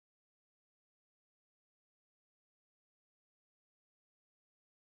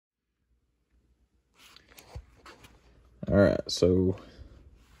Alright, so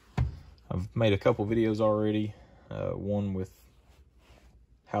I've made a couple videos already. One with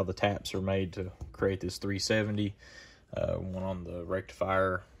how the taps are made to create this 370. One on the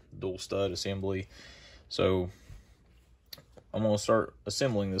rectifier dual stud assembly. So I'm going to start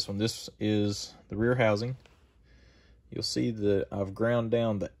assembling this one. This is the rear housing. You'll see that I've ground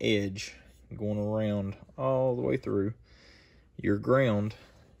down the edge going around all the way through. Your ground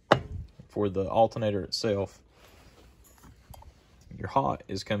for the alternator itself, your hot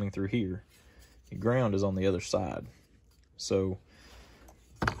is coming through here. Your ground is on the other side. So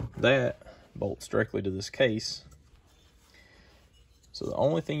that bolts directly to this case. So the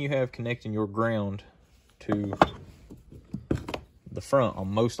only thing you have connecting your ground to the front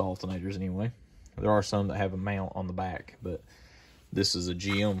on most alternators anyway, there are some that have a mount on the back, but this is a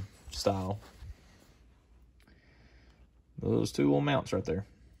GM style. Those two little mounts right there.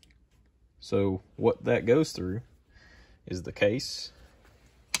 So what that goes through is the case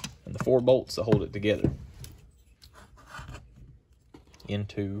and the 4 bolts that hold it together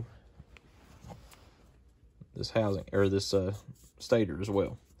into this housing, or this stator as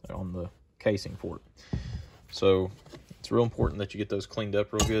well, on the casing port. So it's real important that you get those cleaned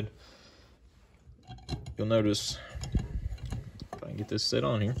up real good. You'll notice, if I can get this set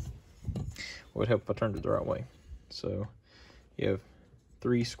on here, it would help if I turned it the right way. So you have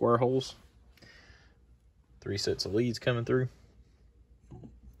 3 square holes, 3 sets of leads coming through.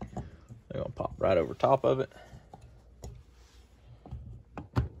 They're gonna pop right over top of it.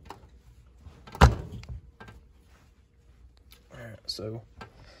 Alright, so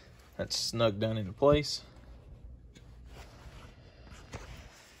that's snug down into place.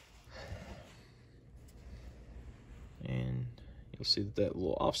 And you'll see that that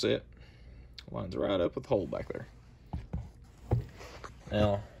little offset lines right up with the hole back there.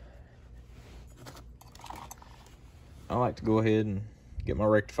 Now, I like to go ahead and get my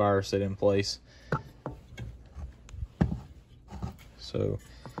rectifier set in place. So,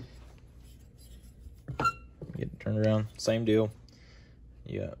 get it turned around, same deal.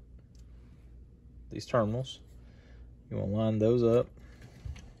 You got these terminals. You want to line those up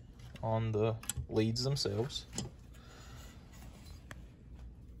on the leads themselves.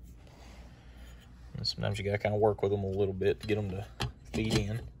 And sometimes you got to kind of work with them a little bit to get them to feed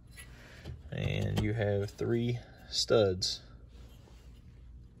in. And you have 3 studs.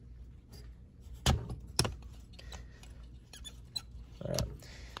 Alright.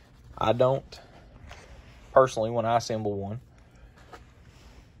 I don't, personally, when I assemble one,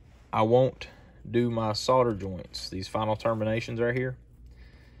 I won't do my solder joints, these final terminations right here,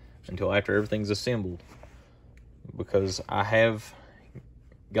 until after everything's assembled, because I have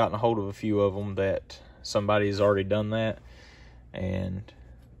gotten a hold of a few of them that somebody's already done that, and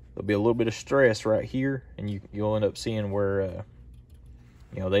there'll be a little bit of stress right here, and you'll end up seeing where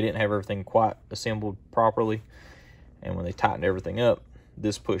you know, they didn't have everything quite assembled properly, and when they tightened everything up,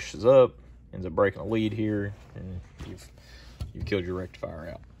 this pushes up, ends up breaking a lead here, and you've killed your rectifier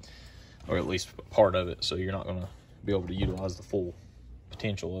out, or at least part of it, so you're not going to be able to utilize the full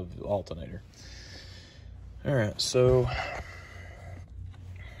potential of the alternator. Alright, so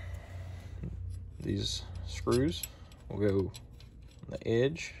these screws will go on the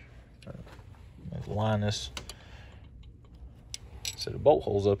edge. Let's line this set of bolt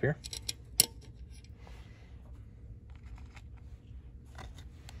holes up here.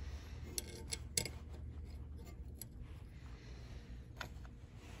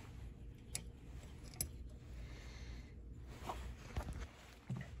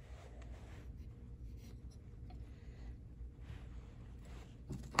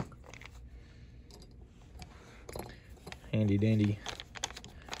 Handy dandy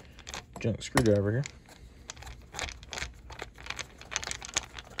junk screwdriver here.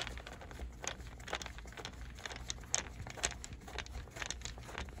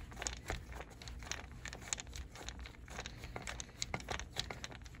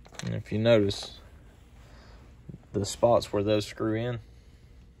 And if you notice the spots where those screw in,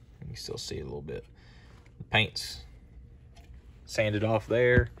 you can still see it a little bit. The paint's sanded off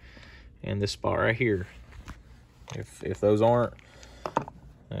there, and this spot right here. If those aren't,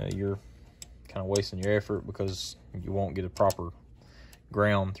 you're kind of wasting your effort, because you won't get a proper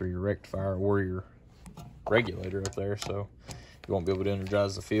ground through your rectifier or your regulator up there, so you won't be able to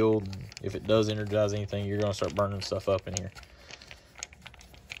energize the field. And if it does energize anything, you're going to start burning stuff up in here.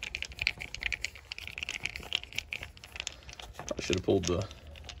 I should have pulled the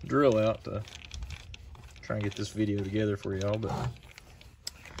drill out to try and get this video together for y'all, but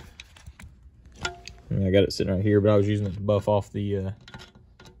I got it sitting right here, but I was using it to buff off the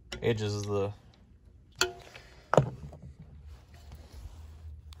edges of the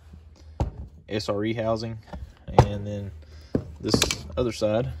SRE housing, and then this other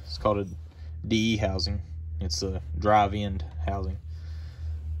side is called a DE housing. It's a drive end housing.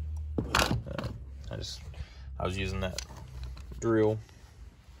 I was using that drill.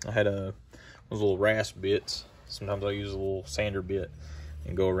 I had those little rasp bits. Sometimes I use a little sander bit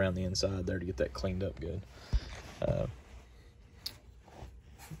and go around the inside there to get that cleaned up good.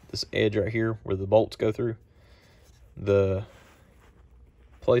 This edge right here where the bolts go through, the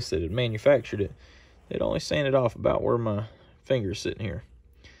place that had manufactured it, they'd only sanded off about where my finger's sitting here.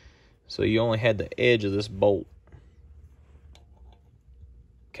 So you only had the edge of this bolt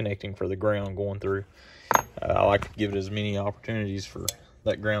connecting for the ground going through. I like to give it as many opportunities for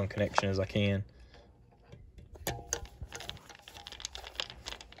that ground connection as I can.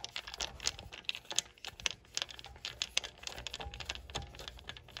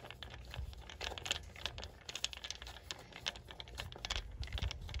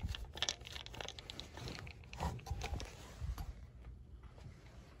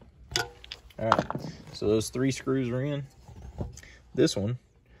 Alright, so those 3 screws are in. This one,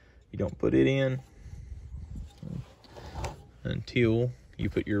 you don't put it in until you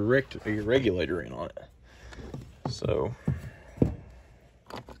put your regulator in on it. So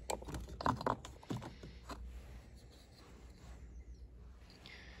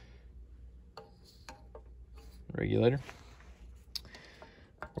regulator,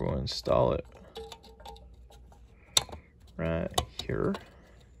 we're going to install it right here.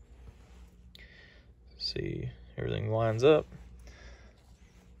 See, everything lines up.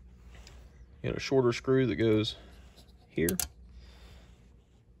 You got a shorter screw that goes here,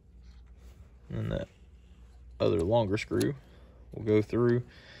 and that other longer screw will go through.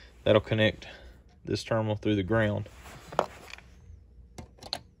 That'll connect this terminal through the ground.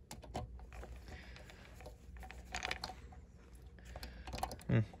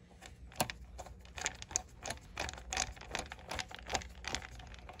 A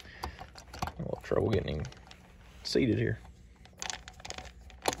little trouble getting him seated here.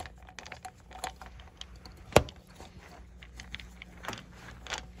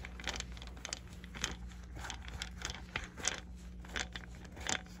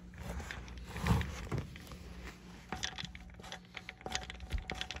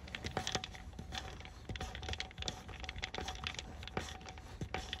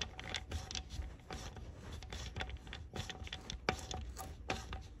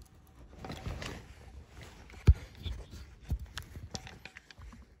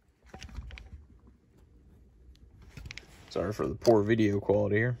 Sorry for the poor video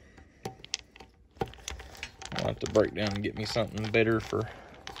quality here. I'll have to break down and get me something better for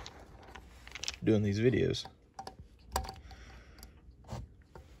doing these videos.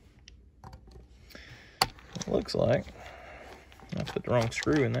 It looks like I put the wrong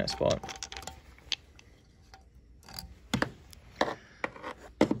screw in that spot.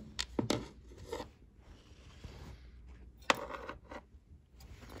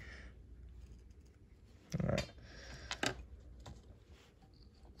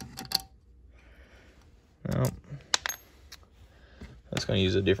 That's going to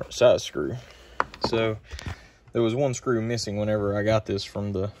use a different size screw. So there was one screw missing whenever I got this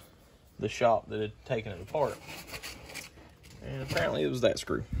from the shop that had taken it apart, and apparently it was that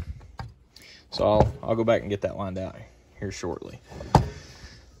screw. So I'll go back and get that lined out here shortly.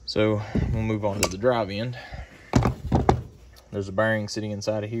 So we'll move on to the drive end. There's a bearing sitting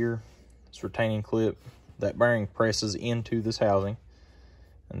inside of here. This retaining clip, that bearing presses into this housing,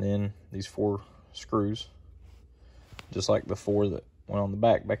 and then these 4 screws, just like the 4 that went on the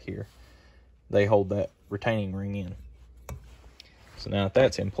back here, they hold that retaining ring in. So now that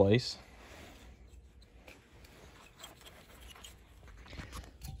that's in place,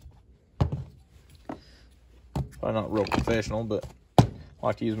 probably not real professional, but I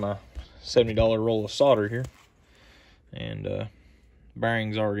like to use my $70 roll of solder here, and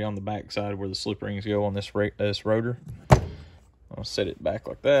bearing's already on the back side where the slip rings go on this rotor. I'll set it back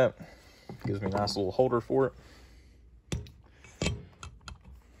like that. Gives me a nice little holder for it.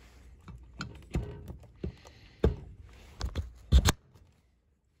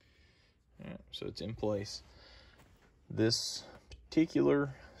 So it's in place. This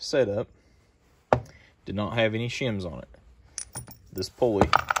particular setup did not have any shims on it. This pulley,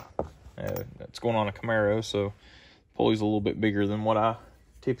 it's going on a Camaro, so the pulley's a little bit bigger than what I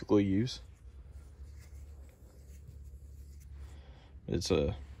typically use. It's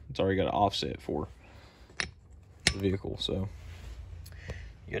already got an offset for the vehicle, so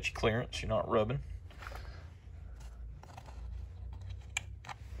you got your clearance, you're not rubbing.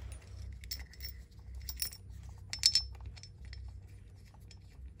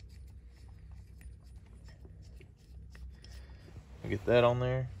 get that on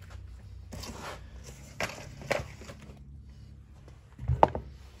there.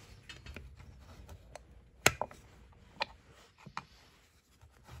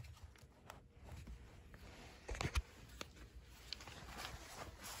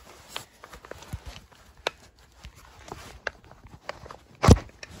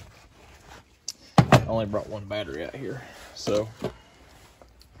 I only brought one battery out here, so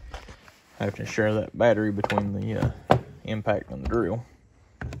I have to share that battery between the impact and the drill.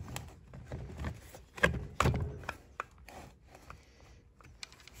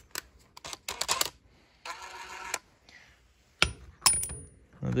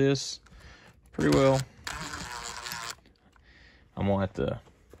 Now this, pretty well, I'm gonna have to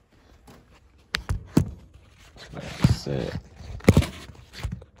set.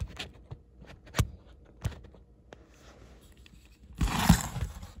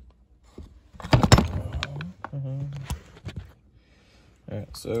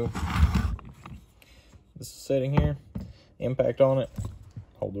 Alright, so this is setting here, impact on it,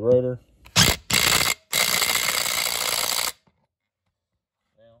 hold the rotor.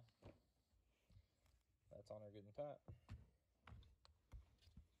 Now, that's on there good and tight.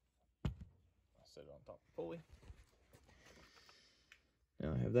 I set it on top of the pulley.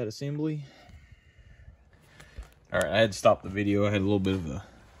 Now I have that assembly. Alright, I had to stop the video. I had a little bit of a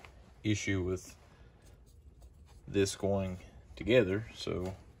issue with this going together, so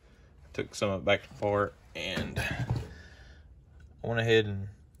I took some of it back apart and I went ahead and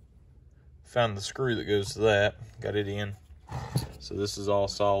found the screw that goes to that, got it in. So this is all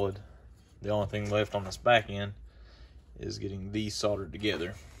solid. The only thing left on this back end is getting these soldered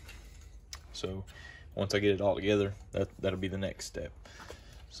together. So once I get it all together, that'll be the next step.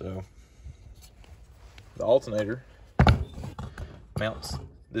 So the alternator mounts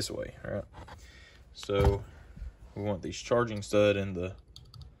this way, right? So we want these charging stud and the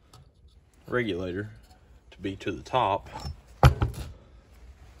regulator to be to the top.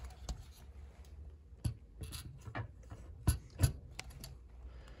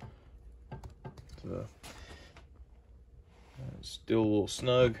 So it's still a little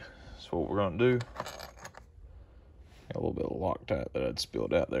snug. So what we're gonna do, got a little bit of Loctite that I'd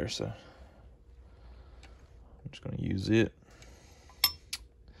spilled out there, so I'm just gonna use it.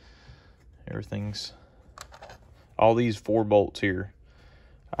 Everything's, all these 4 bolts here,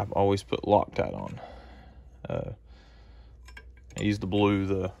 I've always put Loctite on. I use the blue,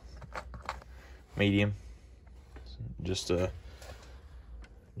 the medium, just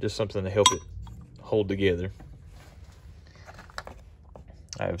something to help it hold together.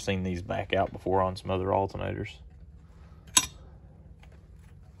 I have seen these back out before on some other alternators.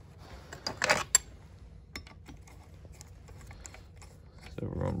 So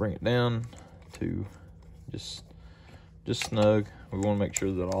we're going to bring it down to just snug. We want to make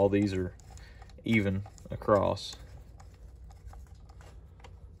sure that all these are even across,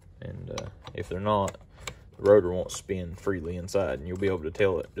 and if they're not, the rotor won't spin freely inside, and you'll be able to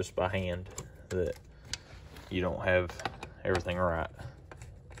tell it just by hand that you don't have everything right.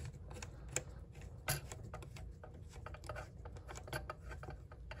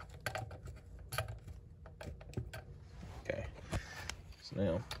 Okay, so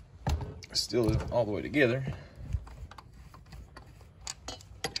now still isn't all the way together.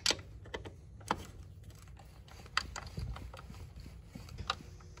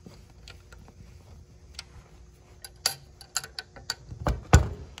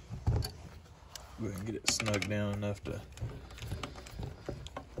 Go ahead and get it snug down enough to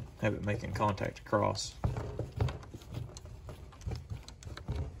have it making contact across.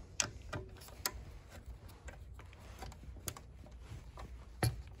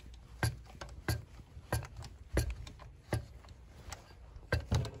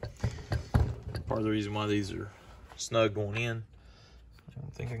 Part of the reason why these are snug going in, I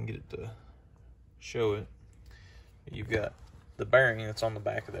don't think I can get it to show it. You've got the bearing that's on the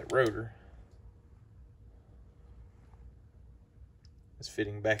back of that rotor. It's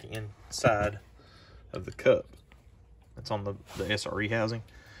fitting back inside of the cup that's on the SRE housing.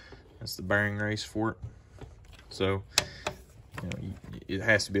 That's the bearing race for it. So it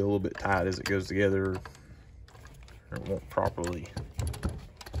has to be a little bit tight as it goes together, or it won't properly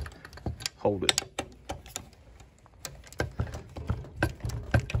hold it.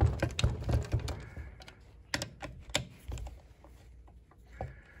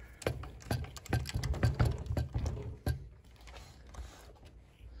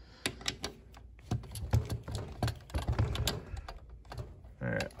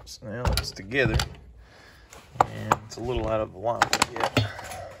 Alright, so now it's together, and it's a little out of alignment yet.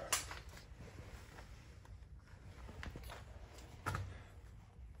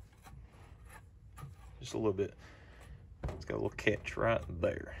 just a little bit. It's got a little catch right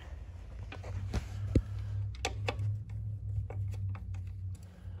there.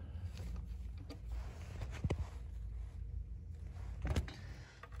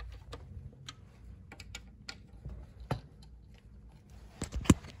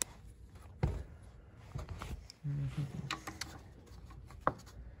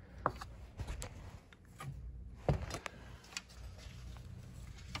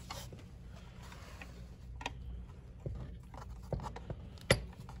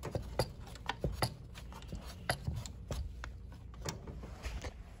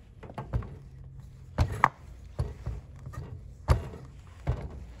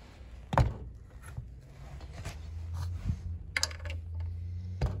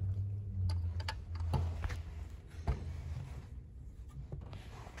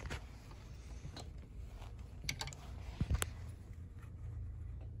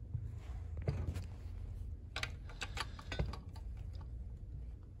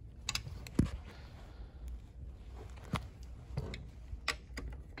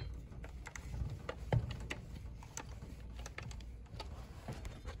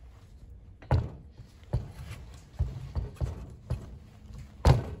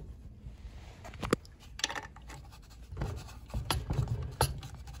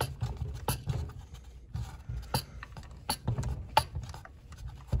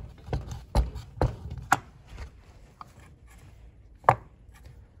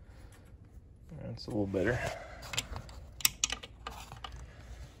 That's a little better.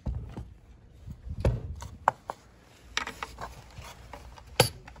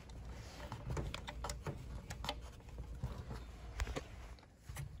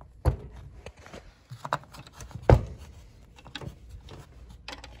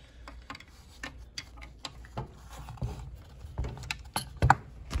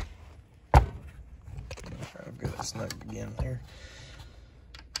 Try to get it snug again there.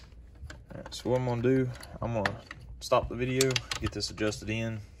 So what I'm gonna do, I'm gonna stop the video, get this adjusted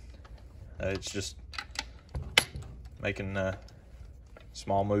in. It's just making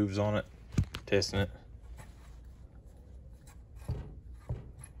small moves on it, testing it.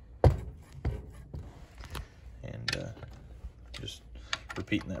 And just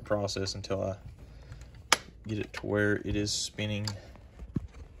repeating that process until I get it to where it is spinning.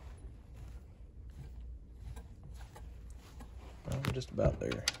 I'm just about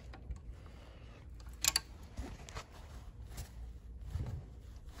there.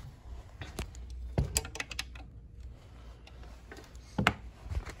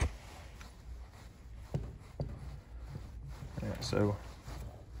 So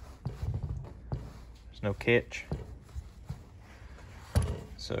there's no catch.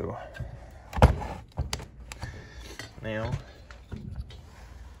 So now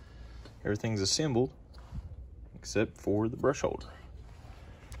everything's assembled except for the brush holder.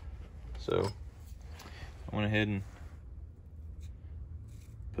 So I went ahead and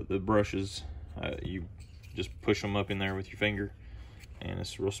put the brushes, you just push them up in there with your finger, and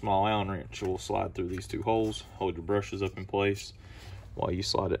this real small Allen wrench will slide through these two holes, hold your brushes up in place while you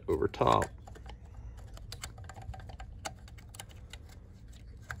slide it over top.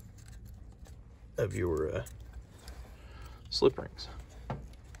 Of your slip rings.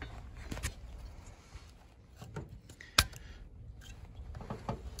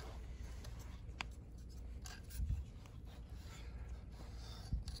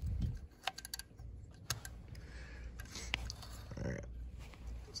 All right,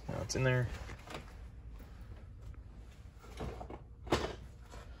 so now it's in there.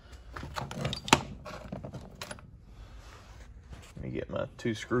 Let me get my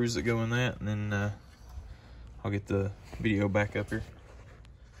 2 screws that go in that, and then I'll get the video back up here.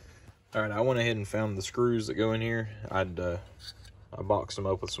 All right, I went ahead and found the screws that go in here. I boxed them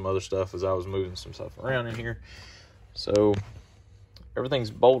up with some other stuff as I was moving some stuff around in here. So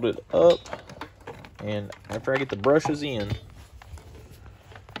everything's bolted up, and after I get the brushes in,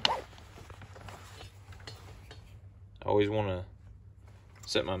 I always want to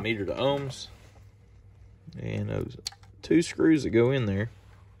set my meter to ohms, and those 2 screws that go in there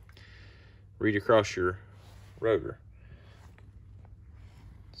read across your rotor.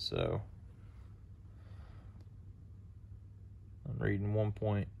 So I'm reading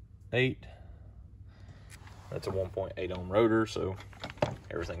 1.8. That's a 1.8 ohm rotor, so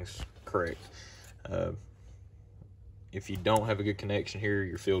everything's correct. If you don't have a good connection here,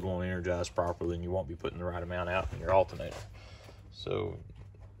 your field won't energize properly, and you won't be putting the right amount out in your alternator. So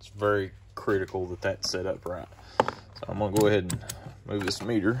it's very critical that that's set up right. So I'm gonna go ahead and move this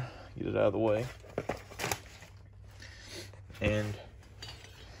meter, get it out of the way. And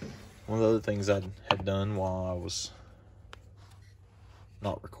One of the other things I had done while I was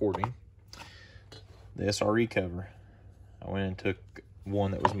not recording, the SRE cover. I went and took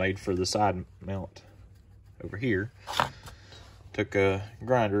one that was made for the side mount over here. Took a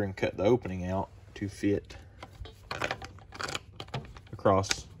grinder and cut the opening out to fit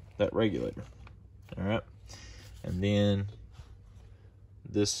across that regulator. Alright. And then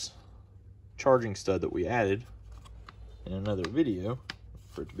this charging stud that we added in another video,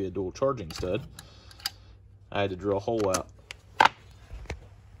 for it to be a dual charging stud, I had to drill a hole out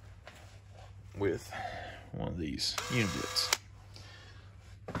with one of these unibits.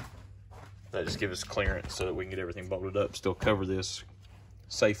 That just gives us clearance so that we can get everything bolted up, still cover this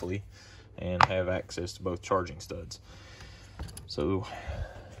safely, and have access to both charging studs. So,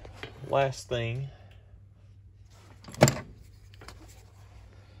 last thing,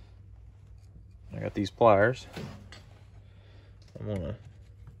 I got these pliers. I'm gonna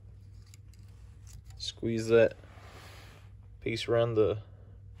squeeze that piece around the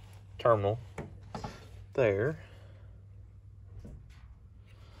terminal there.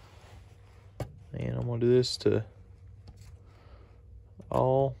 And I'm gonna do this to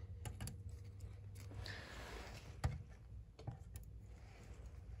all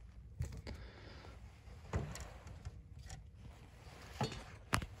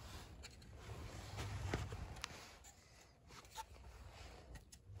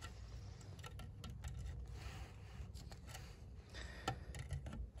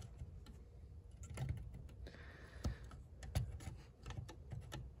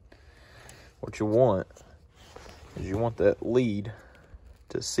what you want is you want that lead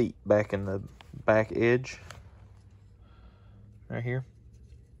to seat back in the back edge right here,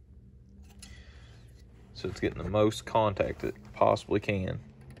 so it's getting the most contact it possibly can.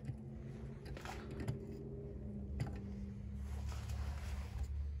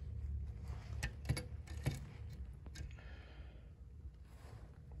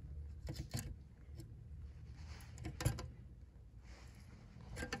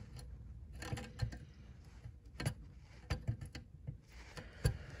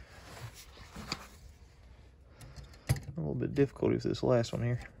 A little bit difficult with this last one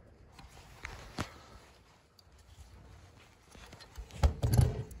here.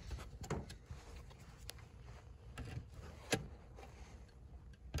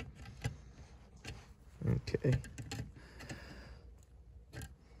 Okay.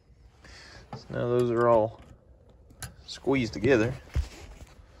 So now those are all squeezed together.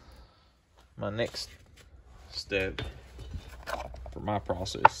 My next step for my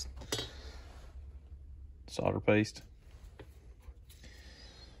process, solder paste.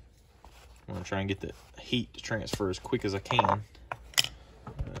 I'm gonna try and get the heat to transfer as quick as I can.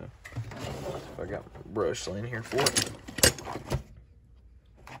 If I got my brush laying here for it.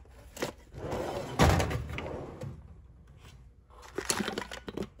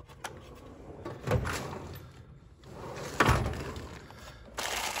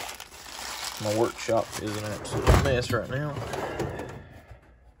 My workshop is an absolute mess right now.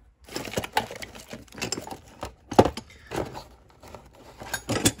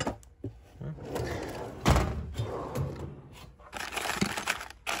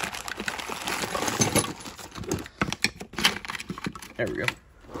 There we go.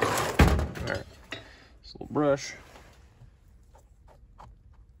 Alright. This little brush.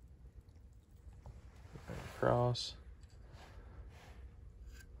 Across.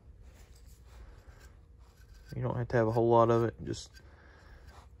 You don't have to have a whole lot of it, just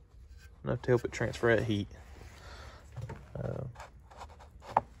enough to help it transfer that heat. I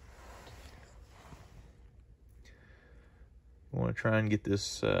want to try and get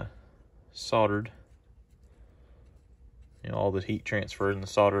this soldered. You know, all the heat transferred and the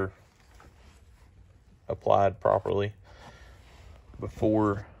solder applied properly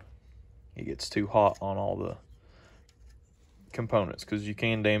before it gets too hot on all the components, because you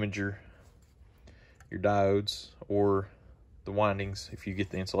can damage your diodes or the windings if you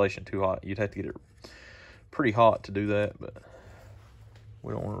get the insulation too hot. You'd have to get it pretty hot to do that, but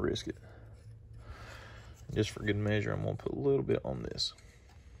we don't want to risk it. Just for good measure, I'm going to put a little bit on this.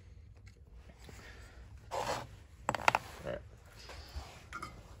 Alright.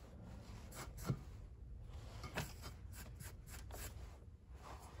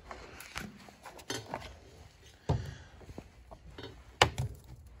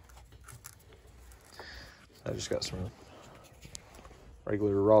 I just got some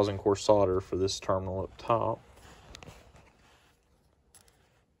regular rosin core solder for this terminal up top.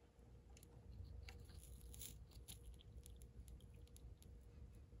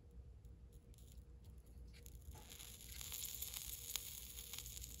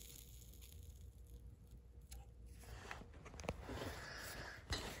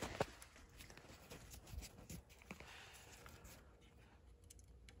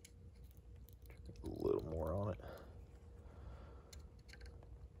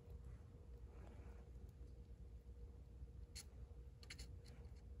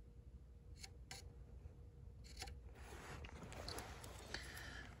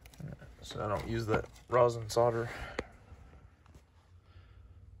 So I don't use that rosin solder.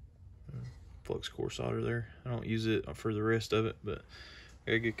 Flux core solder there. I don't use it for the rest of it, but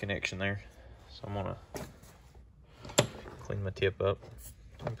got a good connection there. So I'm gonna clean my tip up.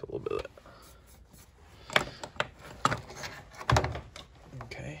 Put a little bit of that.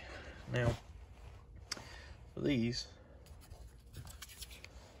 Okay, now for these, I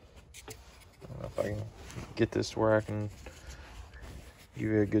don't know if I can get this to where I can give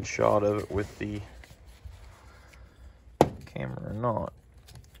you a good shot of it with the camera or not.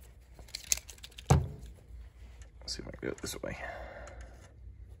 Let's see if I can do it this way.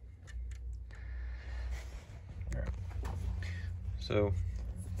 All right. So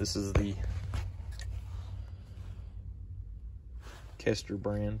this is the Kester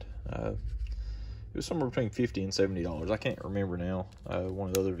brand. It was somewhere between $50 and $70. I can't remember now. One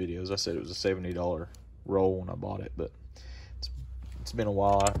of the other videos I said it was a $70 roll when I bought it, but it's been a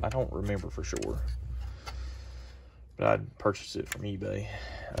while. I don't remember for sure, but I'd purchased it from eBay.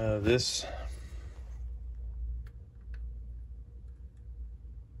 This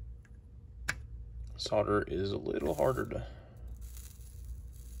solder is a little harder to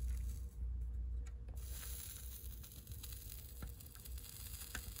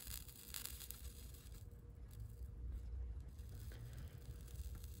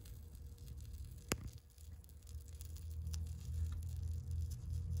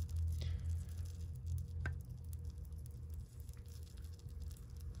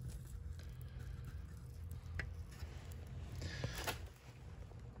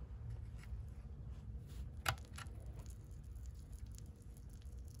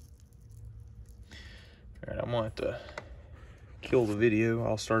All right, I'm gonna have to kill the video.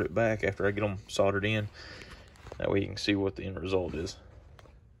 I'll start it back after I get them soldered in. That way you can see what the end result is.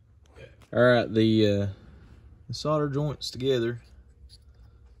 All right, the solder joints together.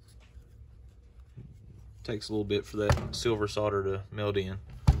 Takes a little bit for that silver solder to melt in.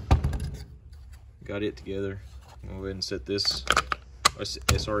 Got it together. I'm gonna go ahead and set this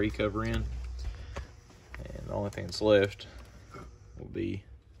SRE cover in. And the only thing that's left will be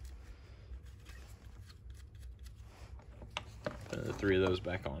the 3 of those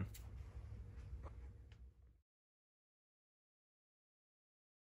back on.